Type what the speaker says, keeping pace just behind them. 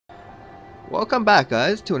Welcome back,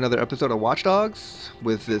 guys, to another episode of Watch Dogs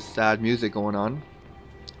with this sad music going on.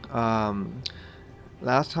 Um,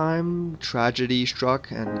 Last time, tragedy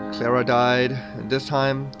struck and Clara died, and this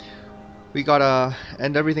time, we gotta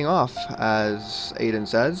end everything off, as Aiden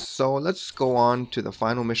says. So let's go on to the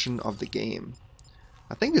final mission of the game.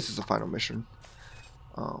 I think this is the final mission.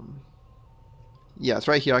 Um, yeah, it's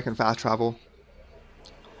right here. I can fast travel.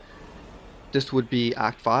 This would be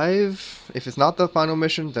Act 5. If it's not the final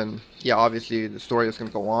mission, then yeah, obviously the story is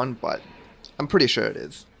gonna go on, but I'm pretty sure it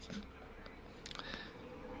is.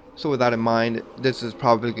 So with that in mind, this is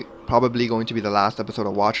probably going to be the last episode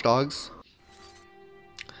of Watch Dogs.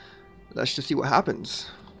 Let's just see what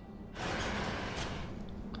happens.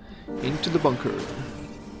 Into the bunker.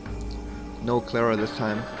 No Clara this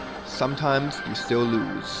time. Sometimes you still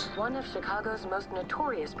lose. One of Chicago's most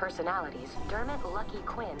notorious personalities, Dermot Lucky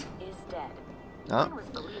Quinn, is dead. Ah,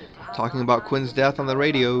 talking about Quinn's death on the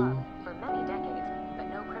radio. For many decades, but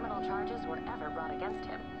no criminal charges were ever brought against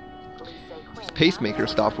him. Police say Quinn His pacemaker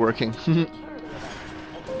stopped working.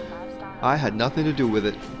 I had nothing to do with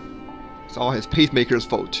it. It's all his pacemaker's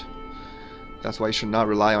fault. That's why you should not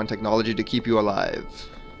rely on technology to keep you alive.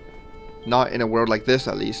 Not in a world like this,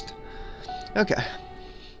 at least. Okay.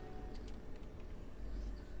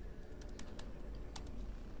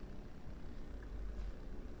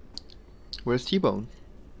 Where's T-Bone?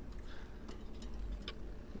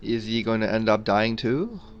 Is he going to end up dying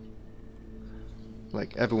too?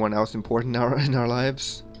 Like everyone else important in our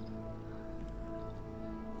lives?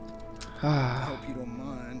 I hope you don't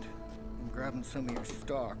mind. I'm grabbing some of your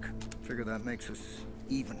stock. Figure that makes us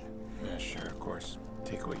even. Yeah, sure, of course.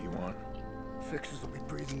 Take what you want. Fixes will be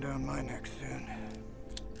breathing down my neck soon.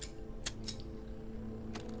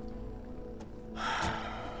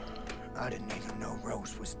 I didn't even know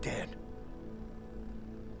Rose was dead.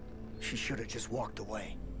 She should have just walked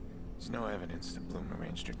away. There's no evidence that Bloom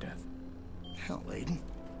arranged her death. Hell, Aiden.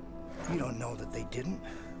 You don't know that they didn't.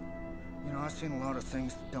 You know, I've seen a lot of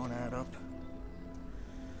things that don't add up.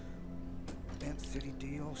 Bent city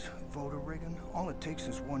deals, voter rigging. All it takes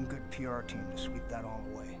is one good PR team to sweep that all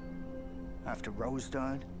away. After Rose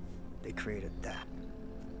died, they created that.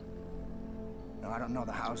 Now, I don't know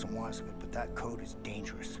the hows and whys of it, but that code is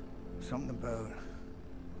dangerous. Something about...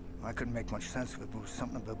 I couldn't make much sense of it, but it was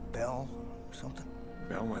something about Bell or something.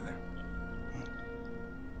 Bellwether.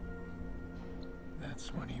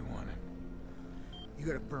 That's what he wanted. You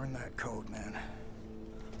gotta burn that code, man.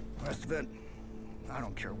 The rest of it, I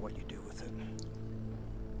don't care what you do with it.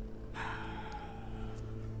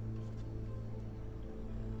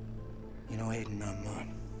 You know, Aiden,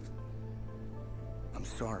 I'm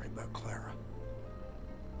sorry about Clara.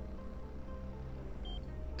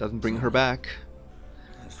 Doesn't bring her back.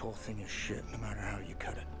 This whole thing is shit, no matter how you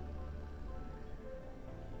cut it.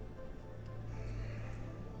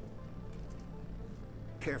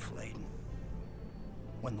 Careful, Aiden.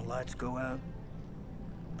 When the lights go out,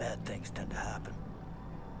 bad things tend to happen.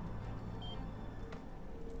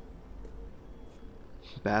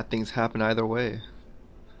 Bad things happen either way.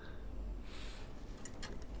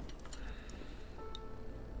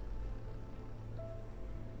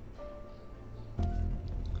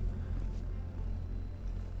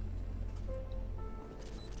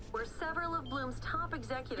 Where several of Bloom's top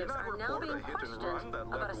executives are now being questioned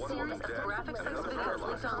about a series of graphic sex videos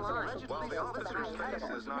leaked online. While the officer's face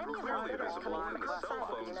is not clearly visible in the cell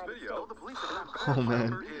phone's video, the police have not Oh man.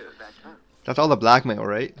 whoever is. That's all the blackmail,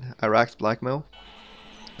 right? Iraq's blackmail?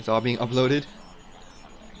 It's all being uploaded?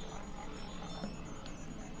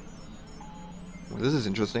 Well, this is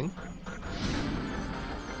interesting.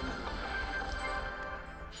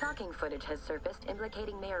 Shocking footage has surfaced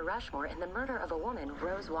implicating Mayor Rushmore in the murder of a woman,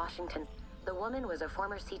 Rose Washington. The woman was a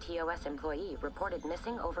former CTOS employee reported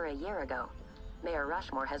missing over a year ago. Mayor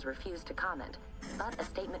Rushmore has refused to comment, but a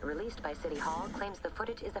statement released by City Hall claims the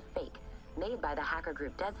footage is a fake, made by the hacker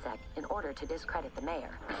group DedSec in order to discredit the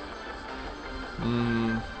mayor.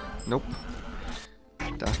 Nope.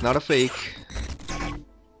 That's not a fake.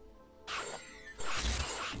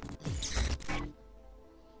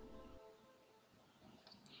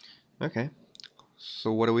 Okay.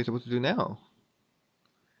 So what are we supposed to do now?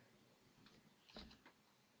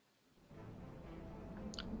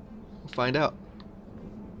 We'll find out.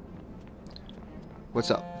 What's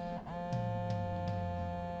up?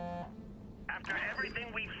 After everything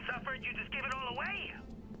we've suffered, you just give it all away?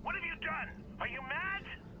 What have you done? Are you mad?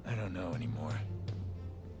 I don't know anymore.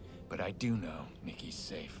 But I do know Nikki's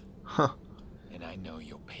safe. Huh. And I know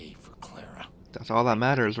you'll pay for Clara. That's all that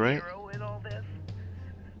matters, right? Hero in all this?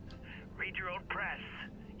 Read your own press.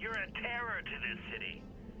 You're a terror to this city.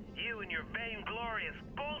 You and your vainglorious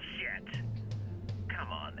bullshit.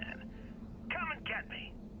 come on then. Come and get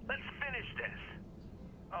me. Let's finish this.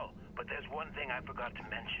 Oh, but there's one thing I forgot to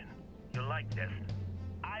mention. You'll like this.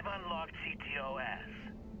 I've unlocked CTOS.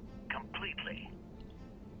 Completely.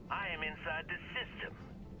 I am inside the system.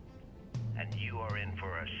 And you are in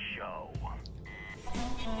for a show.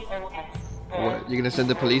 What? You gonna send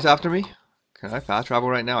the police after me? Can I fast travel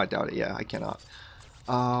right now? I doubt it. Yeah, I cannot.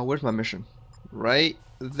 Where's my mission? Right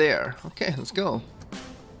there. Okay, let's go.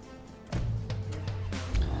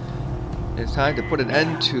 It's time to put an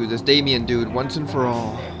end to this Damien dude once and for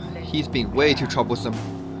all. He's being way too troublesome.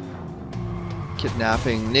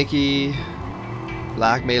 Kidnapping Nikki,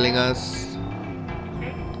 blackmailing us,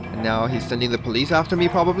 and now he's sending the police after me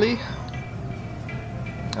probably?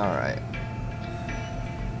 Alright.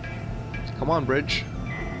 Come on, Bridge.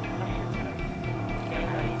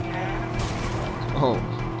 Oh,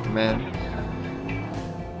 man.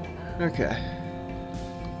 Okay.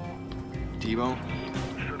 T-Bone?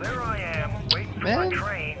 So there I am, waiting for my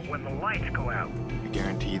train when the lights go out. I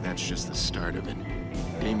guarantee that's just the start of it.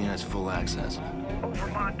 Damien has full access. Over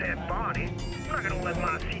my dead body? I'm not gonna let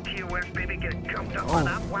my CTOS baby get jumped up on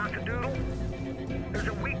that wackadoodle. There's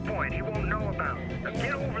a weak point he won't know about. Now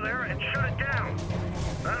get over there and shut it down.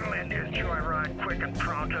 That'll end his joyride quick and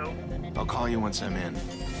pronto. I'll call you once I'm in.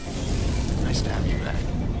 Nice to have you back.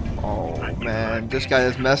 Oh man, this guy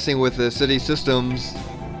is messing with the city systems.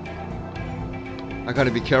 I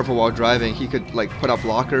gotta be careful while driving. He could like put up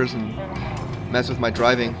blockers and mess with my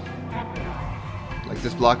driving. Like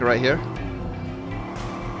this blocker right here.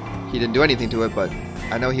 He didn't do anything to it, but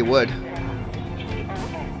I know he would.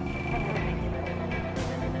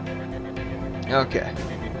 Okay.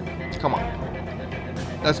 Come on.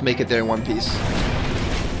 Let's make it there in one piece.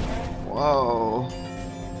 Whoa.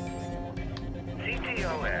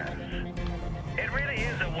 CTOS. It really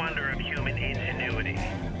is a wonder of human ingenuity.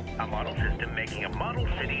 A model system making a model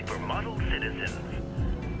city for model citizens.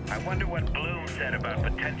 I wonder what Bloom said about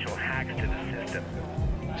potential hacks to the system.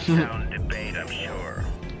 Sound debate, I'm sure.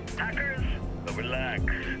 Hackers? But relax.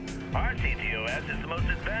 Our CTOS is the most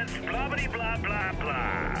advanced blah blah blah blah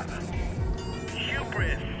blah.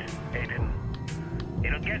 Hubris, Aiden.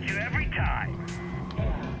 It'll get you every time.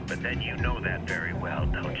 But then you know that very well,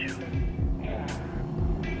 don't you?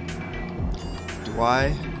 Do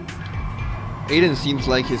I? Aiden seems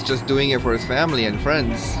like he's just doing it for his family and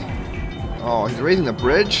friends. Oh, he's raising the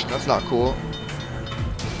bridge? That's not cool.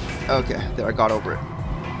 Okay, there, I got over it.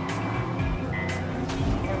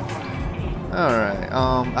 Alright,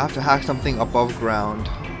 I have to hack something above ground.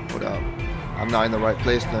 Hold up. I'm not in the right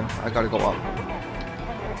place then. I gotta go up.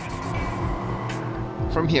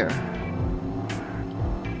 From here.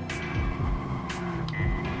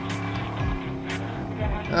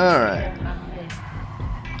 Alright.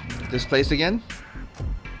 This place again?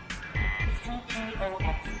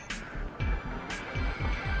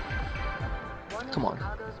 Come on.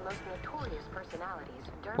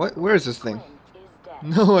 What? Where is this thing?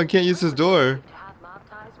 No, I can't use this door.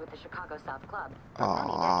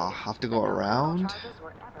 Ah, have to go around?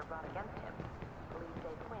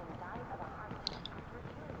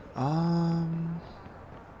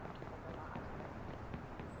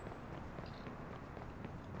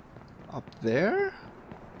 Up there?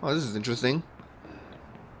 Oh, this is interesting.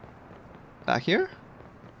 Back here?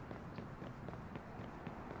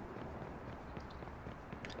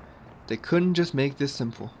 They couldn't just make this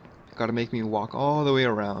simple. Gotta make me walk all the way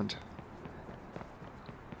around.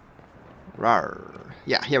 Rawr.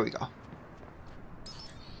 Yeah, here we go.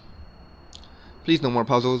 Please no more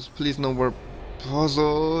puzzles. Please no more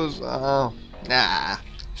puzzles. Oh, nah.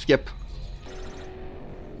 Skip.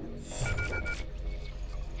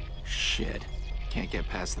 Shit. Can't get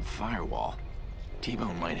past the firewall.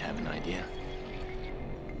 T-Bone might have an idea.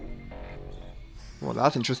 Well,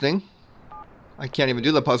 that's interesting. I can't even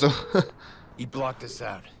do the puzzle. He blocked us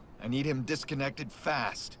out. I need him disconnected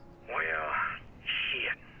fast. Well,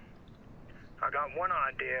 shit. I got one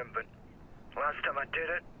idea, but last time I did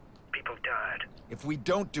it, people died. If we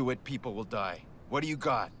don't do it, people will die. What do you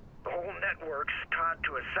got? The whole network's tied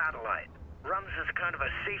to a satellite. Runs as kind of a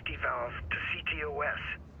safety valve to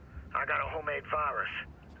CTOS. I got a homemade virus.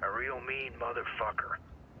 A real mean motherfucker.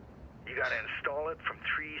 You gotta install it from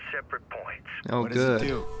 3 separate points. Oh, what good. does it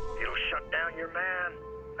do? It'll shut down your man.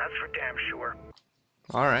 That's for damn sure.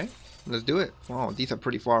 Alright, let's do it. Wow, these are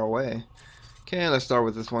pretty far away. Okay, let's start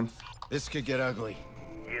with this one. This could get ugly.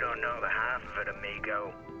 You don't know the half of it,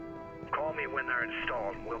 amigo. Call me when they're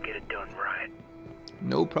installed and we'll get it done right.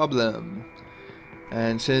 No problem.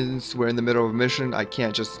 And since we're in the middle of a mission, I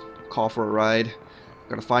can't just call for a ride.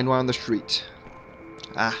 Gotta find one on the street.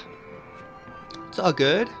 Ah. It's all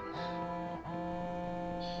good.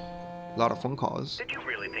 A lot of phone calls. Did you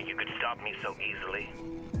really think you could stop me so easily?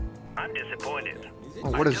 I'm disappointed.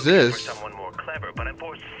 Oh, what I is took you this? for someone more clever, but I'm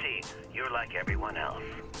forced to see you're like everyone else.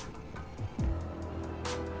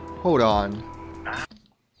 Hold on.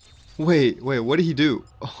 Wait, what did he do?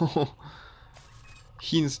 Oh,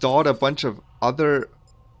 he installed a bunch of other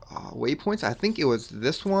waypoints. I think it was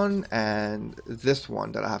this one and this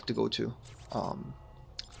one that I have to go to.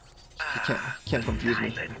 You can't confuse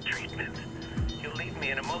me. Silent treatment. You'll leave me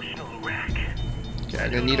an emotional wreck. Okay,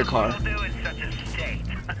 I'm gonna need a car. What will do in such a state?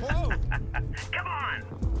 Come on,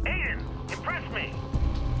 Aiden, impress me.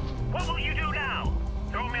 What will you do now?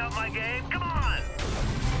 Throw me out my game? Come on.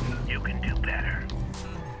 You can do better.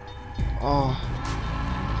 Oh,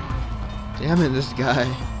 damn it, this guy,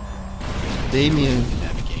 Damien.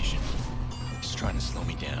 Navigation. Just trying to slow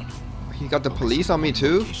me down. He got the police on me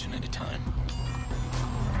too. Location at a time.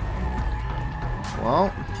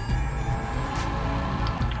 Well,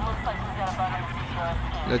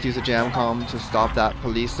 let's use a jamcom to stop that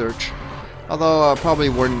police search. Although I probably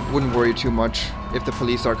wouldn't worry too much if the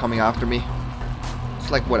police are coming after me.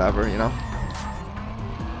 It's like whatever, you know.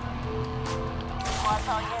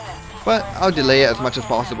 But I'll delay it as much as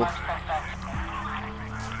possible.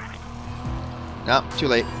 No, too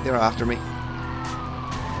late. They're after me.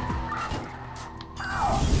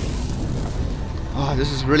 Oh,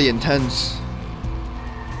 this is really intense.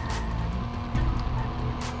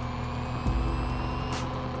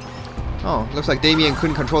 Oh, looks like Damien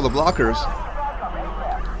couldn't control the blockers.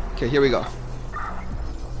 Okay, here we go.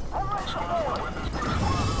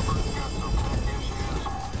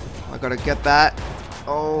 I gotta get that.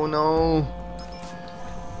 Oh no.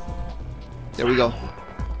 There we go.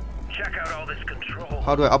 Check out all this control.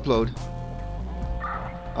 How do I upload?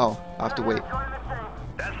 Oh, I have to wait.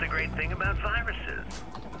 That's the great thing about viruses.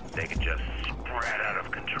 They can just spread out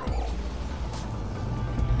of control.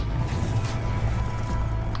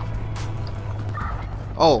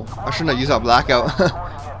 Oh, I shouldn't have used that blackout.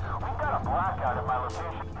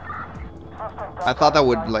 I thought that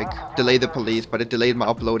would like delay the police, but it delayed my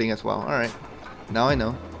uploading as well. Alright, now I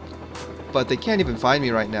know. But they can't even find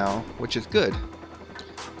me right now, which is good.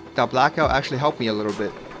 That blackout actually helped me a little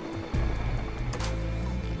bit.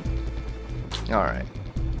 Alright.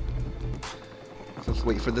 So let's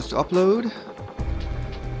wait for this to upload.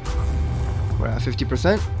 We're at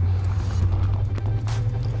 50%.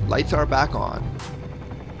 Lights are back on.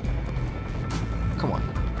 Come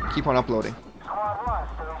on, keep on uploading.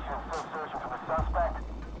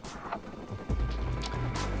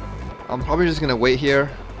 I'm probably just gonna wait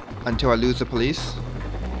here until I lose the police.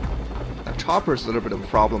 That chopper's a little bit of a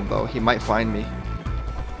problem though. He might find me.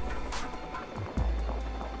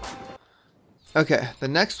 Okay, the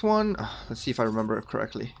next one, let's see if I remember it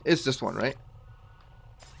correctly. It's this one, right?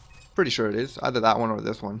 Pretty sure it is. Either that one or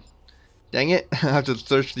this one. Dang it, I have to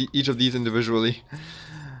search each of these individually.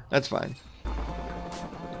 That's fine.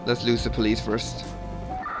 Let's lose the police first.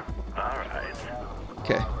 Alright.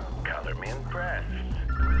 Okay. Color me impressed.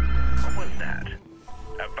 What was that?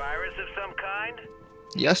 A virus of some kind?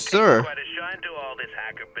 Yes, sir. Quite a shine to all this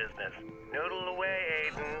hacker business. Noodle away,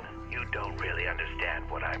 Aiden. You don't really understand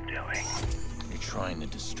what I'm doing. You're trying to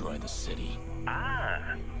destroy the city.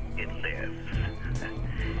 Ah, it lives.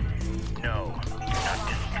 No, not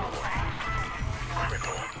destroy.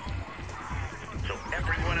 Cripple. So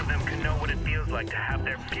every one of them can know what it feels like to have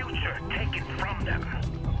their future taken from them.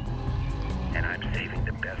 And I'm saving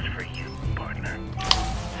the best for you, partner.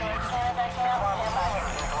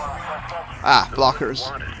 Ah, blockers.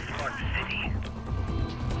 Want a smart city.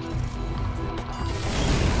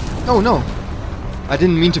 Oh no! I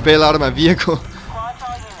didn't mean to bail out of my vehicle.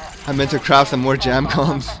 I meant to craft some more jam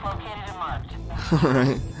comms.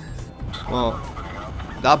 Alright. Well,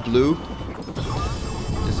 that blew.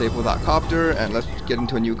 Disable that copter and let's get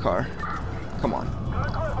into a new car. Come on.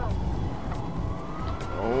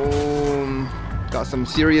 Oh, got some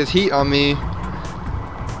serious heat on me.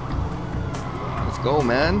 Let's go,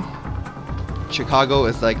 man. Chicago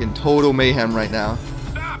is like in total mayhem right now.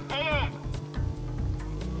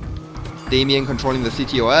 Damien controlling the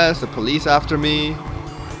CTOS, the police after me.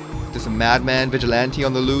 There's a madman vigilante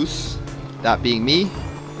on the loose. That being me.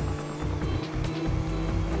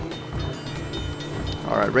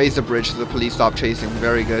 Alright, raise the bridge so the police stop chasing.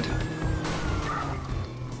 Very good.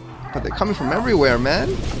 But they're coming from everywhere,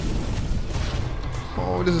 man.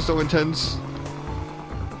 Oh, this is so intense.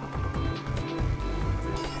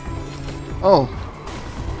 Oh.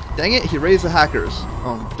 Dang it, he raised the hackers.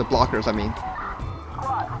 Oh, the blockers, I mean.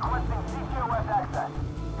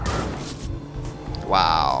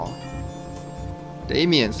 Wow.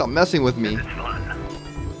 Damien, stop messing with me. This is fun.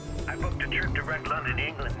 I booked a trip Direct London,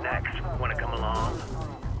 England next. Wanna come along?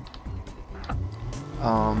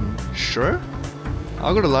 Sure.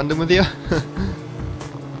 I'll go to London with you.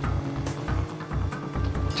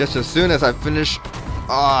 Just as soon as I finish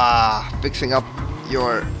fixing up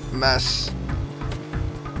your mess.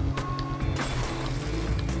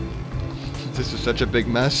 This is such a big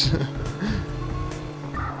mess.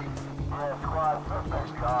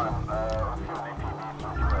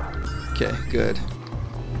 Okay, good.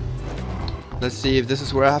 Let's see if this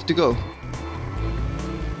is where I have to go.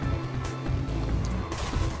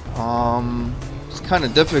 It's kind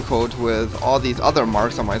of difficult with all these other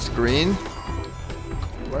marks on my screen.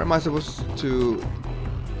 Where am I supposed to...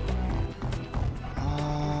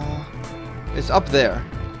 it's up there.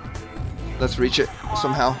 Let's reach it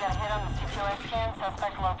somehow.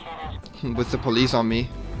 With the police on me.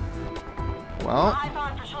 Well,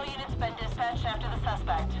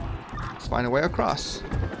 let's find a way across.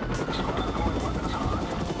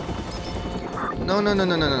 No.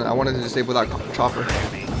 I wanted to disable that chopper.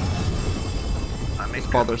 It's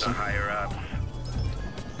bothersome.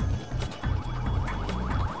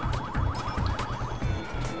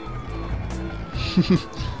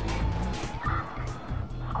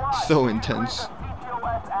 So intense.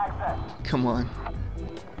 Come on.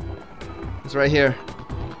 It's right here.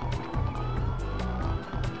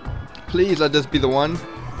 Please let this be the one.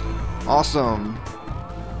 Awesome.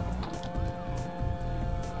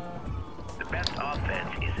 The best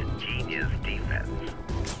offense is a genius defense.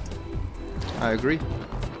 I agree.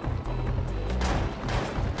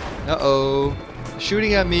 Uh-oh.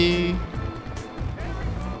 Shooting at me.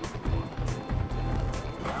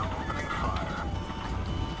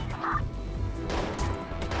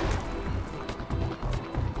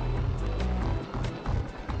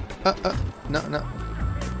 No.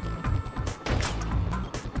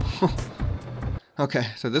 Okay,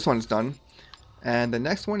 so this one's done. And the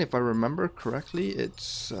next one, if I remember correctly,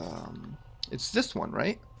 it's this one,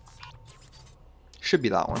 right? Should be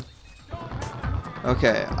that one.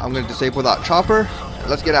 Okay, I'm gonna disable that chopper.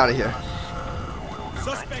 Let's get out of here.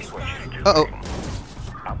 Uh-oh.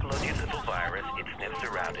 Upload your little virus, it sniffs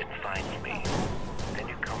around and finds me. Then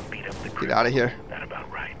you come beat up the crew. Get out of here. That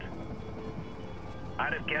about right.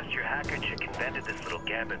 I'd have guessed your hacker chick invented this little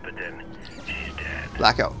gambit, but then she's dead.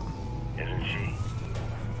 Blackout. Isn't she?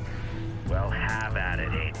 Well, have at it,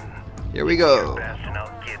 Aiden. Here we go. Your best and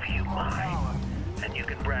I'll give you mine. And you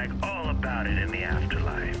can brag all about it in the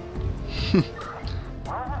afterlife.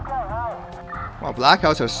 Wow,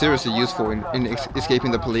 blackouts are seriously useful in escaping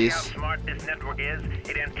the police. See how smart this network is?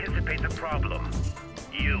 It anticipates a problem.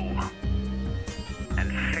 You.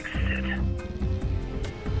 And fixes it.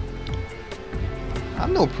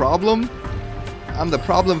 I'm no problem. I'm the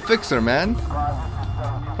problem fixer, man.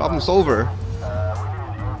 Problem solver.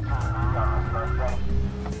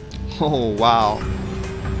 Oh, wow.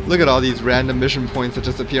 Look at all these random mission points that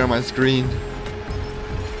just appear on my screen.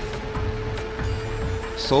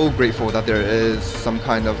 So grateful that there is some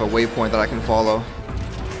kind of a waypoint that I can follow.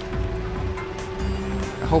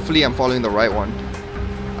 Hopefully I'm following the right one.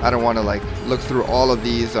 I don't want to like look through all of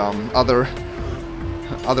these other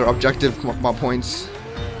objective points.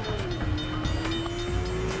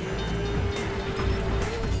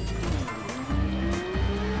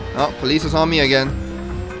 Oh, police is on me again.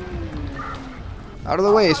 Out of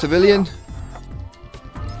the way, civilian.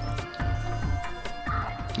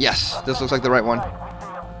 Yes, this looks like the right one.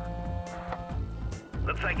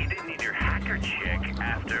 Looks like you didn't need your hacker chick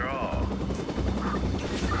after all.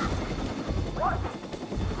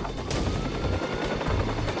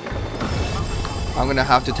 I'm gonna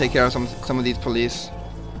have to take care of some of these police.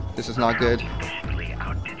 This is not good. Efficiently,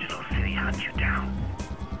 our digital city hunts you down.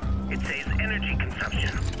 It saves energy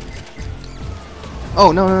consumption.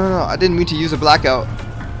 Oh, no. I didn't mean to use a blackout.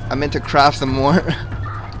 I meant to craft some more.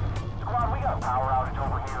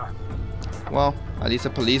 Well, at least the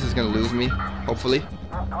police is gonna lose me, hopefully.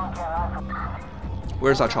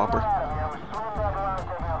 Where's our chopper?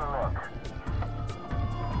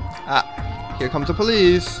 Ah, here comes the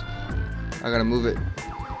police. I gotta move it.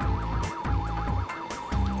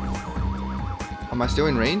 Am I still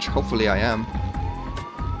in range? Hopefully I am.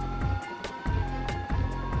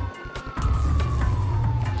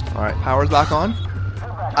 Alright, power's back on.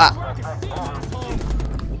 Ah!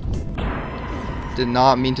 Did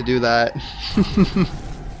not mean to do that.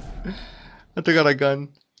 I took out a gun,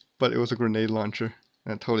 but it was a grenade launcher.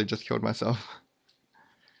 And I totally just killed myself.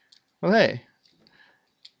 Well, hey.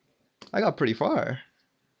 I got pretty far.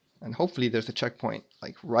 And hopefully there's a checkpoint,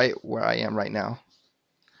 like right where I am right now.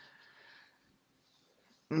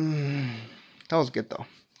 That was good though.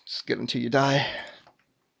 Just good until you die.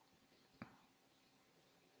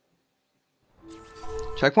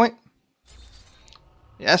 Checkpoint?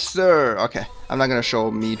 Yes, sir. Okay, I'm not gonna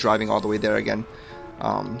show me driving all the way there again.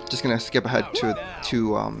 Just gonna skip ahead to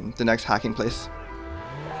the next hacking place.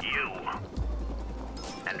 You.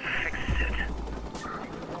 And fix it.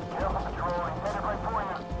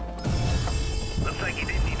 Looks like you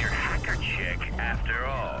didn't need your hacker chick after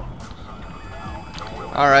all.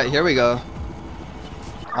 Alright, here we go.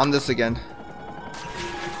 On this again.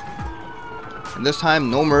 And this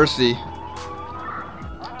time, no mercy.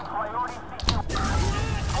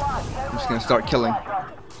 I'm just gonna start killing.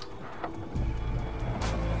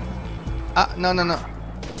 Ah, no. The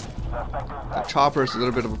chopper is a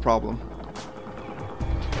little bit of a problem.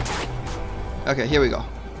 Okay, here we go.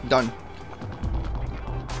 Done.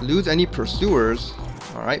 Lose any pursuers.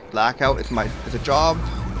 Alright, blackout is a job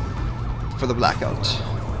for the blackout.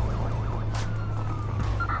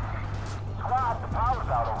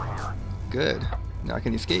 Good. Now I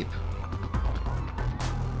can escape.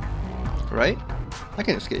 Right? I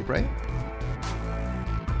can escape, right?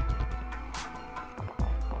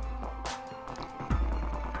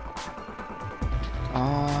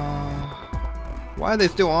 Why are they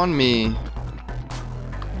still on me?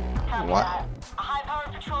 What? A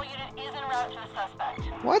high-powered patrol unit is en route to the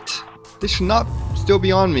suspect. What? They should not still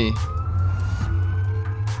be on me.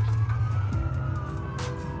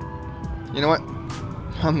 You know what?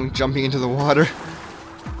 I'm jumping into the water.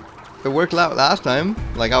 It worked out last time.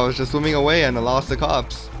 Like I was just swimming away and I lost the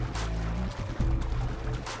cops.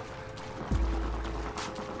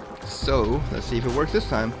 So, let's see if it works this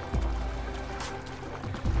time.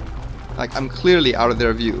 Like, I'm clearly out of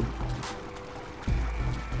their view.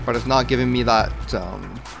 But it's not giving me that,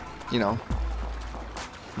 you know,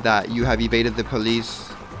 that you have evaded the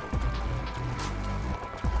police.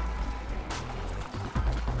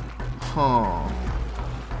 Huh.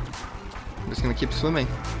 I'm just gonna keep swimming.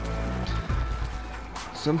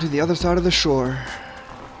 Swim to the other side of the shore.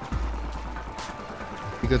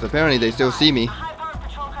 Because apparently they still see me. A high-powered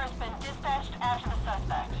patrol car's been dispatched after the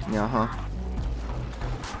suspect. Yeah, huh.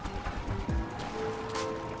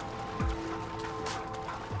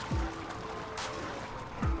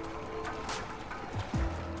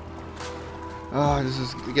 Oh, this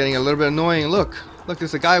is getting a little bit annoying. Look,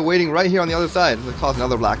 there's a guy waiting right here on the other side. It'll cause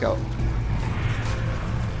another blackout.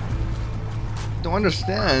 Don't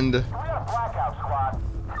understand.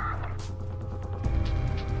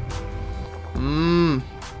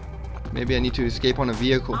 Maybe I need to escape on a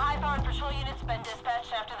vehicle. A high-powered patrol unit's been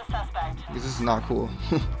dispatched after the suspect. This is not cool.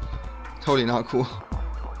 Totally not cool.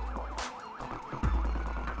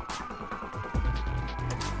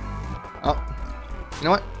 Oh, you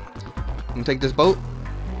know what? I'm gonna take this boat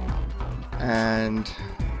and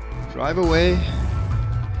drive away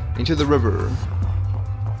into the river,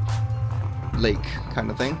 lake kind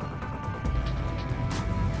of thing.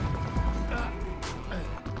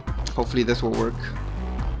 Hopefully this will work.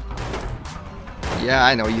 Yeah,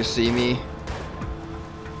 I know you see me.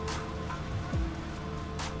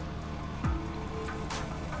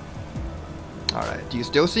 Alright, do you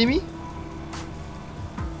still see me?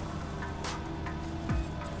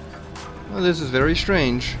 Well, this is very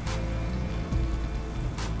strange.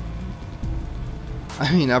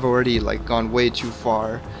 I mean, I've already like gone way too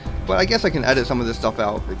far. But I guess I can edit some of this stuff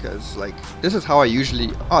out because like this is how I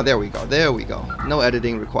usually... Oh, there we go. There we go. No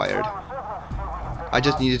editing required. I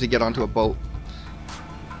just needed to get onto a boat.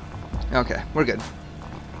 Okay, we're good.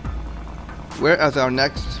 Where is our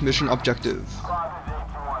next mission objective?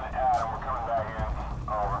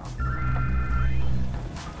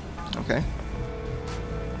 Okay.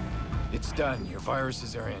 It's done. Your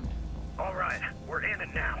viruses are in. All right, we're in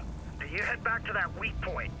it now. Do you head back to that weak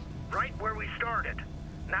point, right where we started?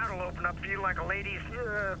 Now it'll open up for you like a lady's...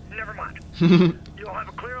 never mind. You'll have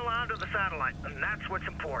a clear line to the satellite, and that's what's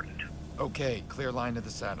important. Okay, clear line to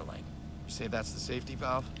the satellite. You say that's the safety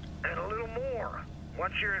valve? And a little more.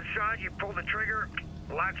 Once you're inside, you pull the trigger,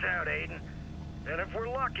 lights out, Aiden. And if we're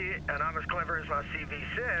lucky, and I'm as clever as my CV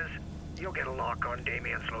says, you'll get a lock on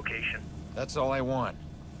Damien's location. That's all I want.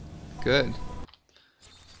 Good.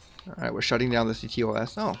 Alright, we're shutting down the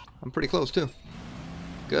CTOS. Oh, I'm pretty close too.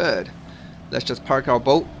 Good. Let's just park our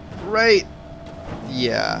boat right...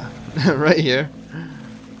 Yeah, right here.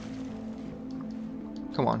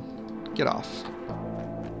 Come on, get off.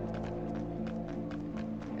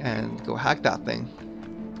 And go hack that thing.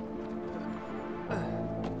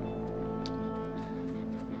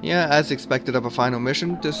 Yeah, as expected of a final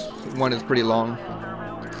mission, this one is pretty long.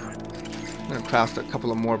 I'm gonna craft a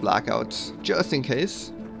couple of more blackouts, just in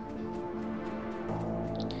case.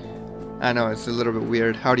 I know, it's a little bit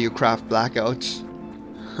weird. How do you craft blackouts?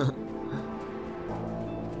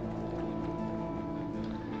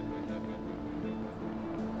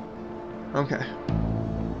 Okay.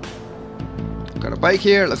 Got a bike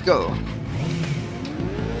here, let's go.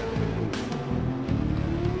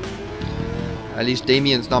 At least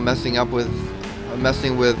Damien's not messing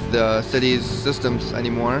with the city's systems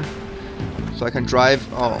anymore. So I can drive,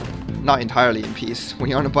 oh, not entirely in peace. When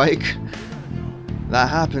you're on a bike, that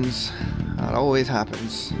happens. That always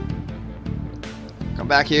happens. Come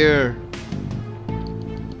back here.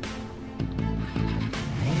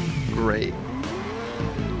 Great.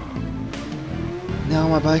 Now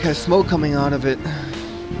my bike has smoke coming out of it.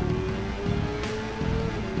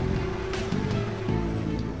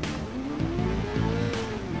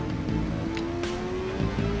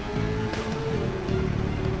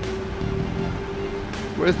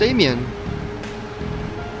 Where's Damien?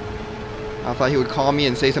 I thought he would call me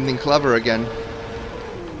and say something clever again.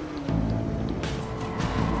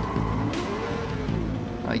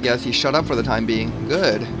 I guess he shut up for the time being.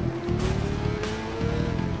 Good.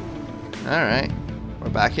 Alright. We're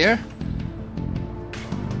back here.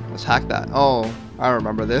 Let's hack that. Oh, I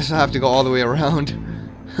remember this. I have to go all the way around.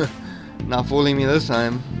 Not fooling me this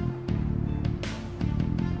time.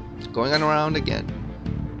 Going on around again.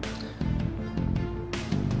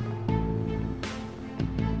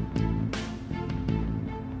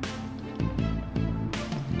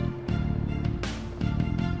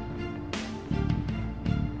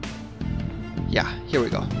 Yeah, here we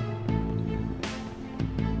go.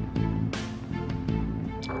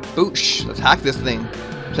 Boosh! Let's hack this thing.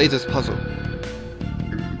 Play this puzzle.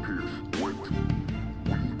 Pierce, wait.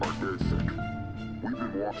 We are dead sick. We've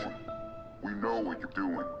been watching. We know what you're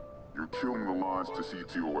doing. You're killing the lines to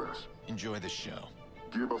CTOS. Enjoy the show.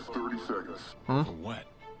 Give us 30 seconds. For what?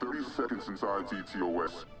 30 seconds inside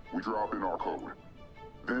CTOS, we drop in our code.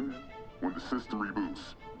 Then, when the system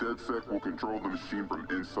reboots, DedSec will control the machine from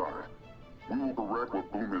inside. We will correct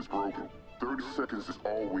what Boom has broken. 30 seconds is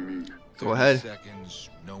all we need. Go ahead. 30 seconds,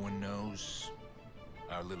 no one knows.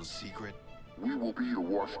 Our little secret? We will be the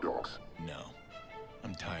watchdogs. No.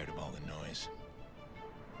 I'm tired of all the noise.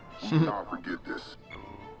 We will not forget this.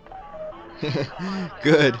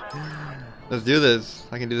 Good. Let's do this.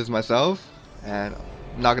 I can do this myself. And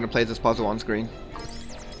I'm not going to play this puzzle on screen.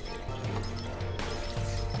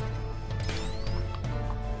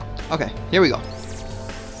 Okay, here we go.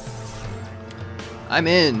 I'm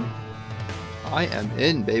in. I am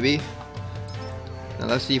in, baby. Now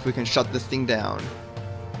let's see if we can shut this thing down.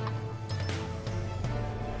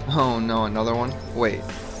 Oh no, another one? Wait.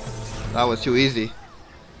 That was too easy.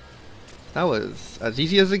 That was as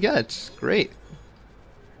easy as it gets. Great.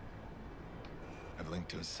 I've linked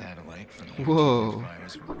to a satellite from the Whoa.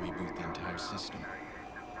 virus will reboot the entire system.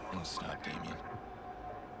 It'll stop Damien.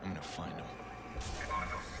 I'm gonna find him.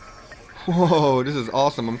 Whoa, this is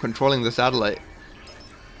awesome. I'm controlling the satellite.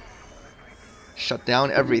 Shut down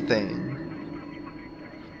everything.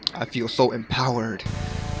 I feel so empowered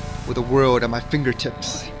with the world at my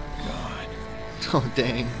fingertips. God. Oh,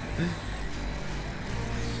 dang.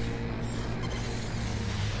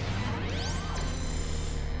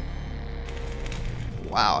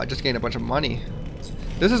 Wow, I just gained a bunch of money.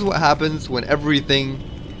 This is what happens when everything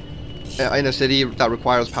in a city that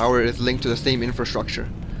requires power is linked to the same infrastructure.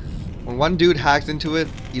 When one dude hacks into it,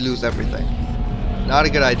 you lose everything. Not a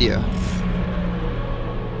good idea.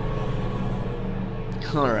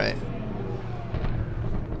 Alright.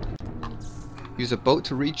 Use a boat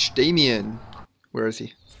to reach Damien. Where is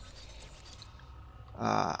he?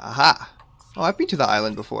 Aha! Oh, I've been to the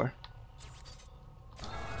island before.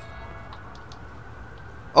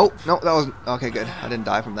 Oh, no, that was... Okay, good. I didn't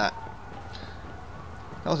die from that.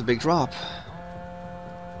 That was a big drop.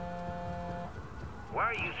 Why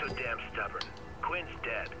are you so damn stubborn? Quinn's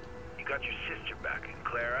dead. You got your sister back, and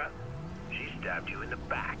Clara? She stabbed you in the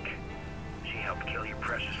back. She helped kill your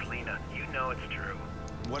precious Lena. You know it's true.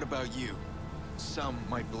 What about you? Some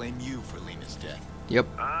might blame you for Lena's death. Yep.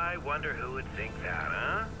 I wonder who would think that,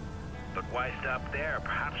 huh? But why stop there?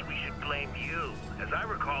 Perhaps we should blame you. As I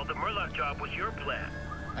recall, the Murloc job was your plan.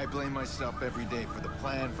 I blame myself every day for the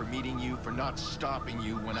plan, for meeting you, for not stopping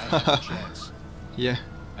you when I had the chance. Yeah.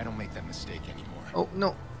 I don't make that mistake anymore. Oh,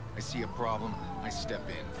 no. I see a problem, I step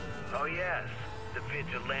in. Oh yes, the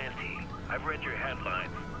vigilante. I've read your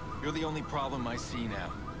headlines. You're the only problem I see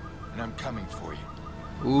now, and I'm coming for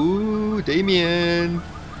you. Ooh, Damien.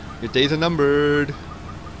 Your days are numbered.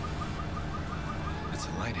 That's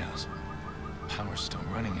a lighthouse. Power's still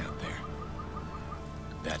running out there.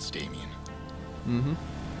 That's Damien. Mm-hmm.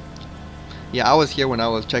 Yeah, I was here when I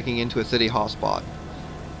was checking into a city hotspot.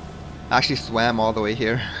 I actually swam all the way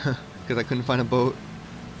here because I couldn't find a boat.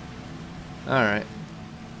 Alright.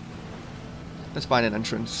 Let's find an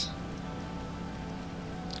entrance.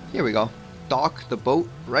 Here we go. dock the boat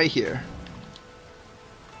right here.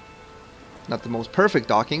 Not the most perfect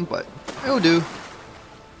docking, but it'll do.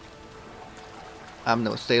 I'm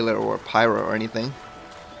no sailor or pirate or anything.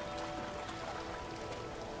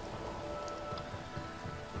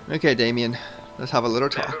 Okay, Damien, let's have a little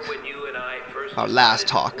talk. Remember when you and I first Our last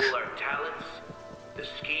decided talk. to pool our talents? The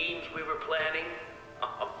schemes we were planning?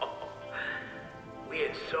 We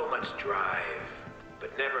had so much drive, but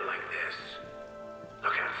never like this.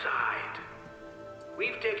 Look outside.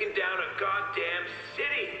 We've taken down a goddamn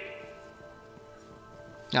city.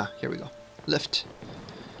 Ah, here we go. Lift.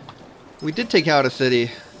 We did take out a city,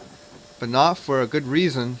 but not for a good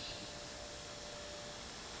reason.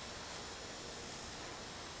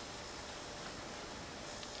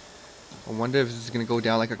 I wonder if this is gonna go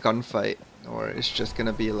down like a gunfight, or it's just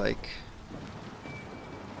gonna be like...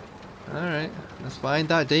 Alright, let's find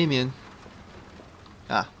that Damien.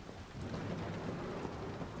 Ah.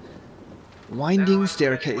 Winding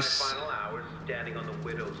staircase. My final hours standing on the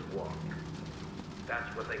Widow's Walk.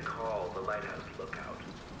 That's what they call the lighthouse lookout.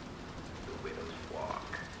 The Widow's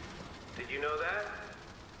Walk. Did you know that?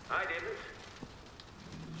 I didn't.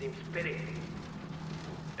 Seems fitting.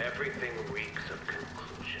 Everything reeks of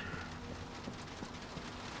conclusion.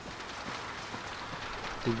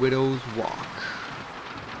 The Widow's Walk.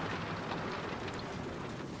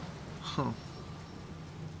 Huh.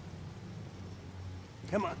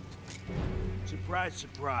 Come on. Surprise,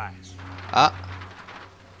 surprise. Ah.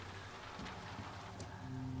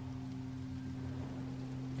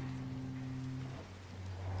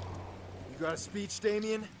 You got a speech,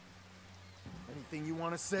 Damien? Anything you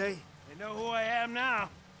want to say? They know who I am now.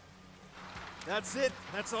 That's it?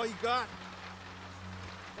 That's all you got?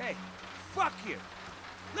 Hey, fuck you.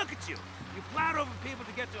 Look at you. You plowed over people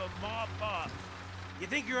to get to a mob boss. You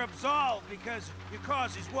think you're absolved because your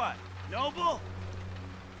cause is what? Noble?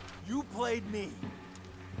 You played me.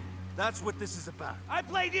 That's what this is about. I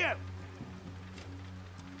played you.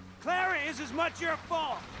 Clara is as much your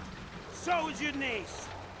fault. So is your niece.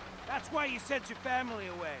 That's why you sent your family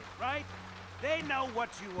away, right? They know what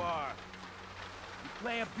you are. You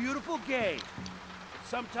play a beautiful game. But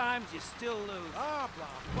sometimes you still lose. Ah,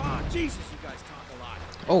 blah, blah. Jesus, you guys talk a lot.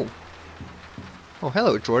 Oh. Oh,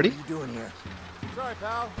 hello, Jordy. What are you doing here? Sorry,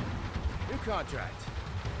 pal. New contract.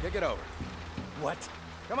 Kick it over. What?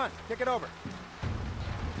 Come on, kick it over.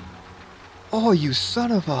 Oh, you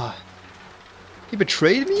son of a... He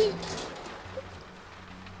betrayed me?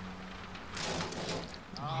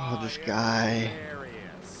 Oh, this guy.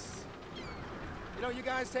 Hilarious. You know, you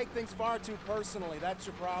guys take things far too personally. That's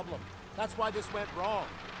your problem. That's why this went wrong.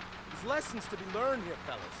 There's lessons to be learned here,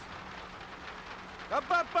 fellas.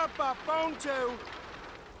 Up, phone 2.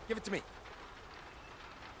 Give it to me.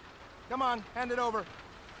 Come on, hand it over.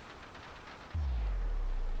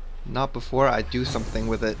 Not before I do something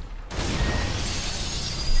with it.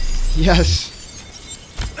 Yes!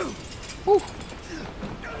 Woo.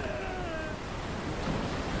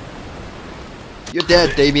 You're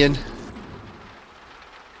dead, Damien.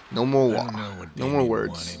 No more I walk. don't know what No more Damien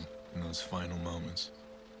words. wanted in those final moments.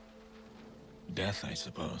 Death, I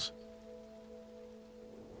suppose.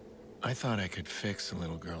 I thought I could fix the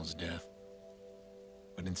little girl's death,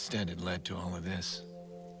 but instead it led to all of this.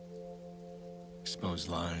 Exposed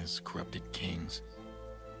lies, corrupted kings,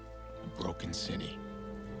 a broken city.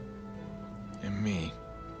 And me,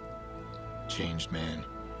 changed man.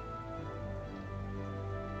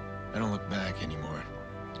 I don't look back anymore.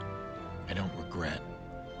 I don't regret.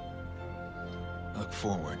 I look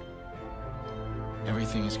forward.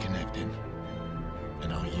 Everything is connected,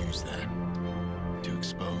 and I'll use that to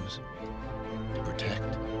expose, to protect,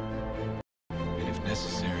 and if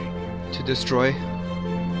necessary, To destroy.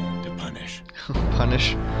 to punish.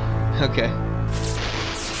 Punish. Okay.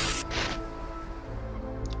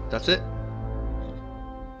 That's it?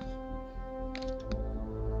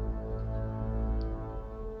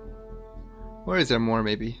 Or is there more,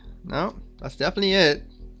 maybe? No, that's definitely it.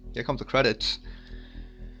 Here comes the credits.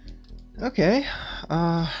 Okay.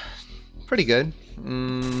 Pretty good.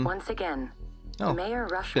 Once again, Oh, Mayor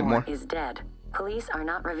bit Rushmore more. is dead. Police are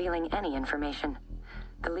not revealing any information.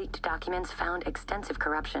 The leaked documents found extensive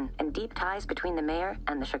corruption and deep ties between the mayor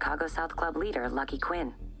and the Chicago South Club leader, Lucky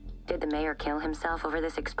Quinn. Did the mayor kill himself over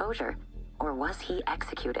this exposure, or was he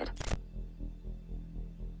executed?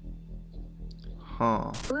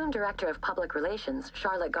 Huh. Bloom Director of Public Relations,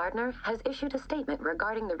 Charlotte Gardner, has issued a statement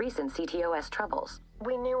regarding the recent CTOS troubles.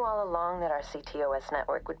 We knew all along that our CTOS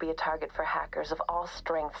network would be a target for hackers of all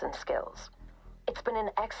strengths and skills. It's been an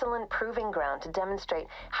excellent proving ground to demonstrate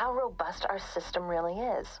how robust our system really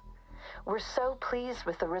is. We're so pleased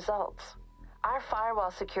with the results. Our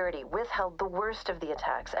firewall security withheld the worst of the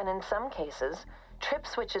attacks, and in some cases, trip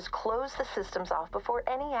switches closed the systems off before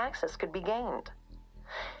any access could be gained.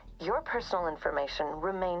 Your personal information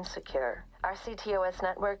remains secure. Our CTOS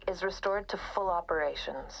network is restored to full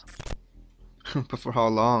operations. But for how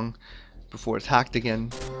long before it's hacked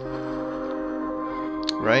again?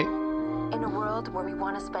 Right? In a world where we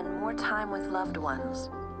want to spend more time with loved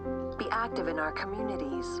ones, be active in our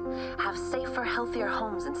communities, have safer, healthier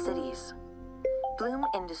homes and cities, Bloom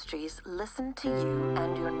Industries listen to you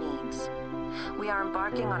and your needs. We are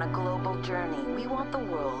embarking on a global journey. We want the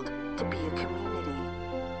world to be a community.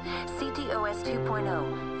 CTOS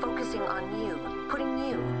 2.0, focusing on you, putting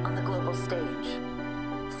you on the global stage.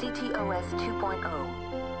 CTOS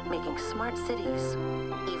 2.0, making smart cities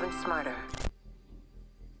even smarter.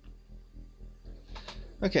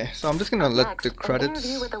 Okay, so I'm just gonna let the credits. An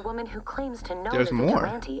interview with a woman who claims to know There's the more.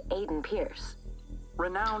 vigilante Aiden Pierce.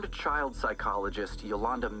 Renowned child psychologist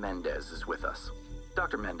Yolanda Mendez is with us.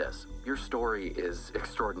 Dr. Mendez, your story is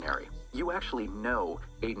extraordinary. You actually know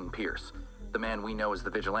Aiden Pierce, the man we know as the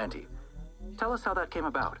vigilante. Tell us how that came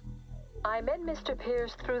about. I met Mr.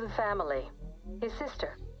 Pierce through the family, his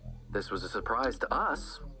sister. This was a surprise to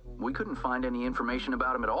us. We couldn't find any information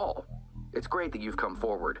about him at all. It's great that you've come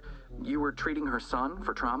forward. You were treating her son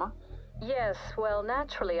for trauma? Yes, well,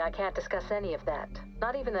 naturally I can't discuss any of that.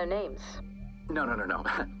 Not even their names. No.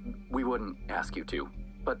 We wouldn't ask you to.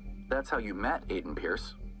 But that's how you met Aiden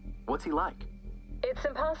Pierce. What's he like? It's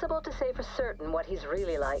impossible to say for certain what he's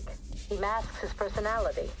really like. He masks his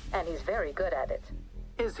personality, and he's very good at it.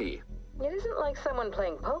 Is he? It isn't like someone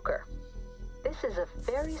playing poker. This is a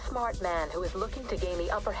very smart man who is looking to gain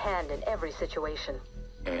the upper hand in every situation.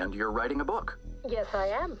 And you're writing a book. Yes, I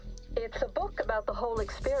am. It's a book about the whole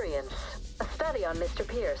experience, a study on Mr.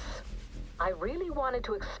 Pierce. I really wanted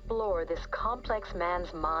to explore this complex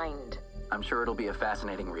man's mind. I'm sure it'll be a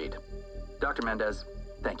fascinating read. Dr. Mendez,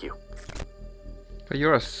 thank you. But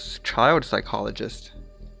you're a child psychologist.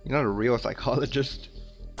 You're not a real psychologist.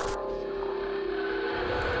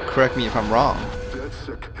 Correct me if I'm wrong.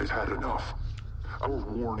 DedSec has had enough. Our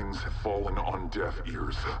warnings have fallen on deaf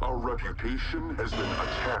ears. Our reputation has been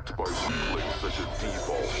attacked by weaklings such as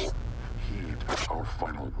Default. Heed our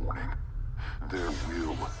final warning. There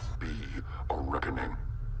will be a reckoning.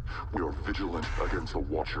 We are vigilant against the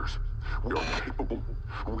Watchers. We are capable.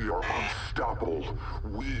 We are unstoppable.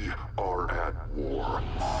 We are at war.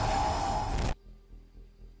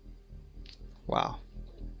 Wow.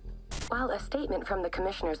 While a statement from the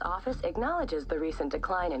Commissioner's office acknowledges the recent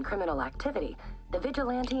decline in criminal activity, the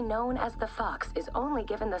vigilante known as the Fox is only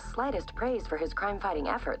given the slightest praise for his crime-fighting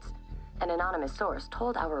efforts. An anonymous source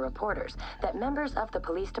told our reporters that members of the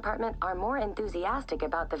police department are more enthusiastic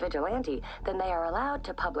about the vigilante than they are allowed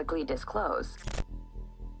to publicly disclose.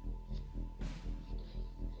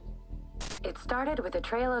 It started with a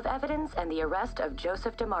trail of evidence and the arrest of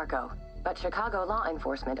Joseph DeMarco. But Chicago law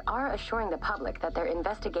enforcement are assuring the public that their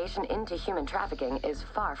investigation into human trafficking is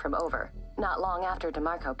far from over. Not long after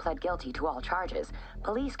DeMarco pled guilty to all charges,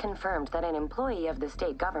 police confirmed that an employee of the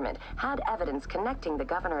state government had evidence connecting the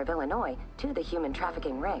governor of Illinois to the human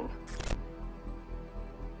trafficking ring.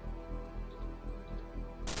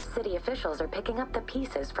 City officials are picking up the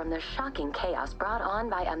pieces from the shocking chaos brought on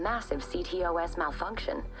by a massive CTOS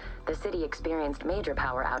malfunction. The city experienced major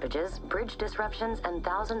power outages, bridge disruptions, and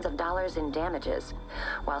thousands of dollars in damages.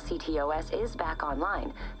 While CTOS is back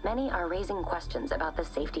online, many are raising questions about the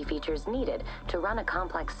safety features needed to run a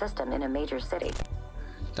complex system in a major city.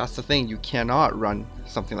 That's the thing, you cannot run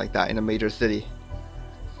something like that in a major city.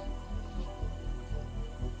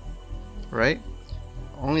 Right?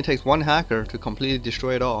 Only takes one hacker to completely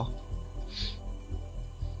destroy it all.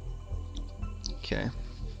 Okay.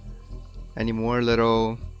 Any more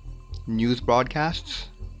little news broadcasts?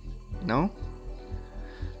 No?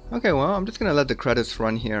 Okay, well, I'm just gonna let the credits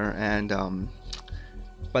run here, and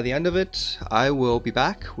by the end of it, I will be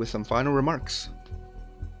back with some final remarks.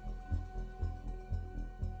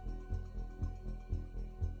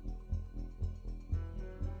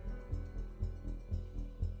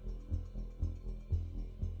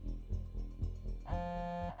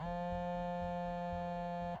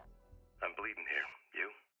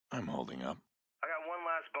 I'm holding up. I got one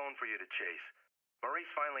last bone for you to chase.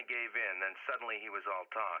 Maurice finally gave in, then suddenly he was all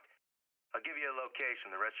talk. I'll give you a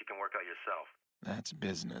location, the rest you can work out yourself. That's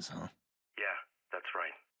business, huh? Yeah, that's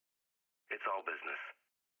right. It's all business.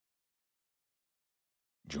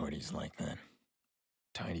 Jordy's like that.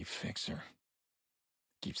 Tidy fixer.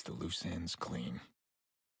 Keeps the loose ends clean.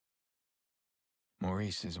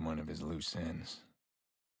 Maurice is one of his loose ends,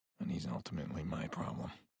 and he's ultimately my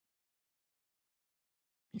problem.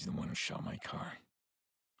 He's the one who shot my car.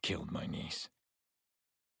 Killed my niece.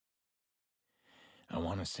 I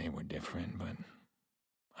want to say we're different, but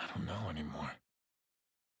I don't know anymore.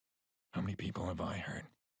 How many people have I hurt?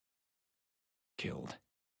 Killed?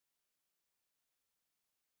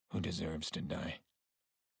 Who deserves to die?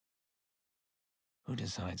 Who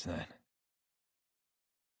decides that?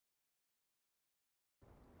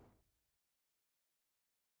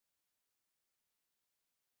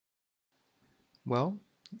 Well,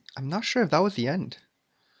 I'm not sure if that was the end.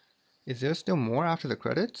 Is there still more after the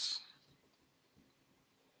credits?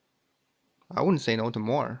 I wouldn't say no to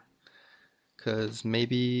more. Because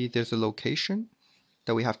maybe there's a location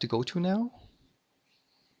that we have to go to now?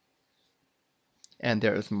 And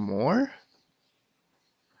there's more?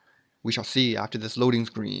 We shall see after this loading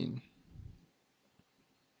screen.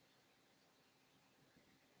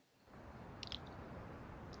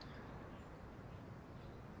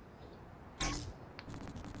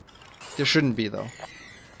 There shouldn't be though.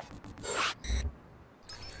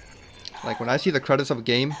 Like when I see the credits of a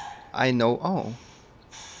game, I know, oh,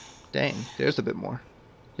 dang, there's a bit more.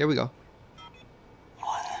 Here we go.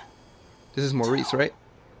 This is Maurice, right?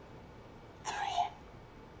 3,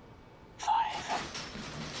 5.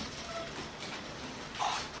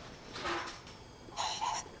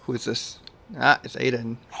 Who is this? Ah, it's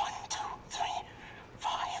Aiden. 1, 2, 3,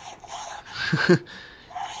 5.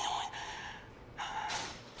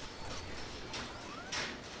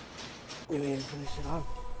 You need to finish it up.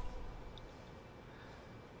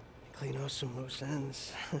 Clean out some loose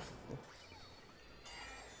ends.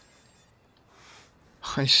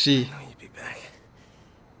 I see. I know you'd be back.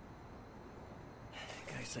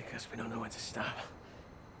 Guys like us, we don't know when to stop.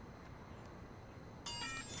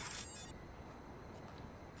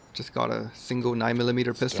 Just got a single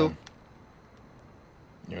 9mm pistol. Done.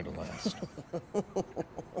 You're the last.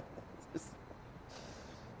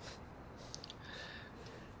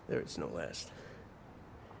 There is no last.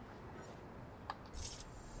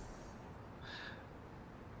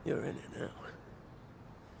 You're in it now.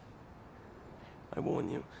 I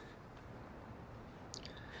warn you.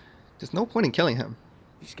 There's no point in killing him.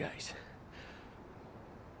 These guys,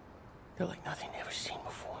 they're like nothing you've ever seen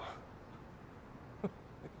before.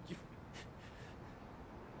 you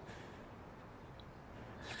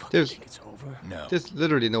There's, think it's over? No. there's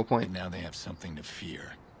literally no But point. now they have something to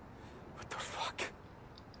fear. What the fuck?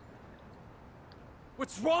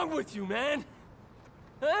 What's wrong with you, man?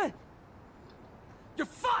 Huh? You're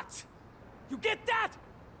fucked! You get that?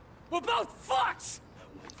 We're both fucked!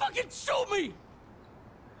 Fucking shoot me!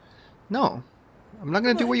 No, I'm not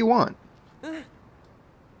gonna do what you want. Huh?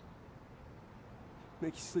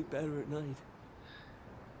 Make you sleep better at night.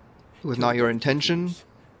 It was not your intention.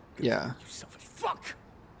 Yeah. You selfish fuck!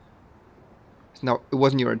 No, it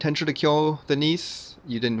wasn't your intention to kill the niece.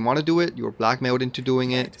 You didn't want to do it. You were blackmailed into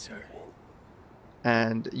doing I it, deserve it.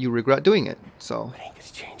 and you regret doing it. So It ain't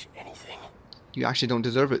gonna change anything. you actually don't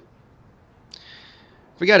deserve it.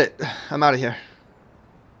 Forget it. I'm out of here.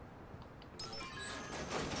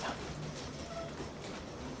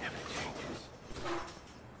 Never changes.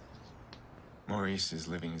 Maurice is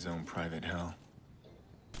living his own private hell.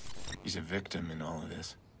 He's a victim in all of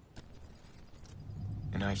this.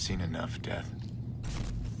 And I've seen enough death.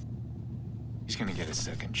 He's gonna get a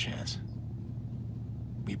second chance.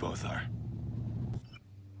 We both are.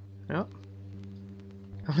 Yep.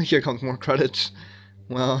 Oh, here comes more credits.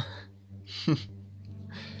 Well,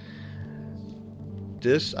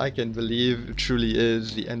 this I can believe truly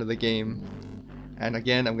is the end of the game. And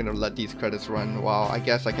again, I'm gonna let these credits run. Wow, I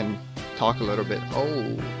guess I can talk a little bit.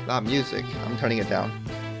 Oh, that music. I'm turning it down.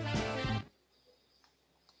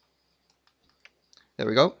 There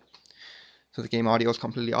we go. So the game audio is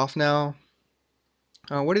completely off now.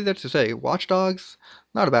 What is there to say? Watch Dogs,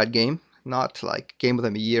 not a bad game. Not like Game of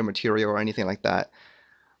the Year material or anything like that.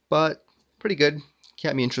 But pretty good.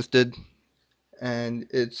 Kept me interested. And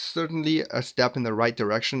it's certainly a step in the right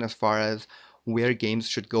direction as far as where games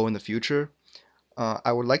should go in the future.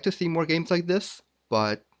 I would like to see more games like this,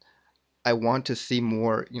 but I want to see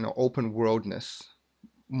more, open worldness,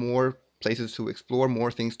 more places to explore,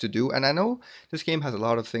 more things to do. And I know this game has a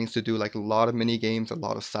lot of things to do, like a lot of mini games, a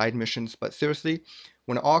lot of side missions. But seriously,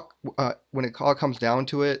 when it all comes down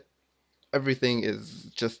to it, everything is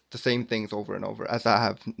just the same things over and over, as I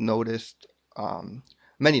have noticed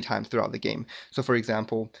many times throughout the game. So, for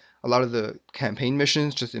example, a lot of the campaign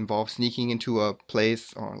missions just involve sneaking into a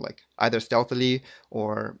place, or like either stealthily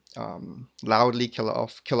or loudly kill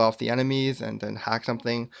off the enemies and then hack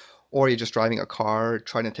something, or you're just driving a car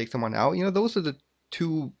trying to take someone out. Those are the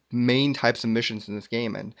two main types of missions in this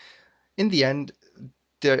game, and in the end,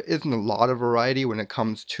 there isn't a lot of variety when it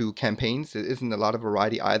comes to campaigns. There isn't a lot of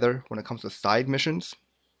variety either when it comes to side missions.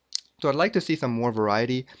 So I'd like to see some more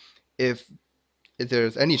variety. If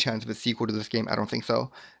there's any chance of a sequel to this game, I don't think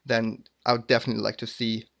so, then I would definitely like to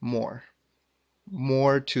see more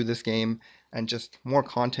to this game and just more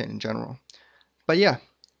content in general. But yeah,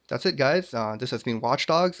 that's it, guys. This has been Watch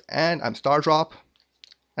Dogs, and I'm Stardrop,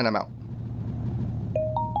 and I'm out.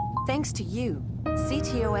 Thanks to you,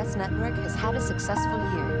 CTOS Network has had a successful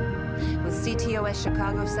year. With CTOS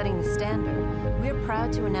Chicago setting the standard, we're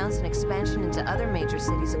proud to announce an expansion into other major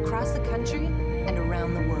cities across the country and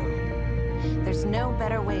around the world. There's no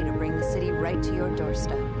better way to bring the city right to your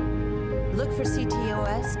doorstep. Look for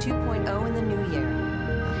CTOS 2.0 in the new year.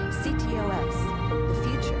 CTOS, the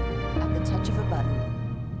future at the touch of a button.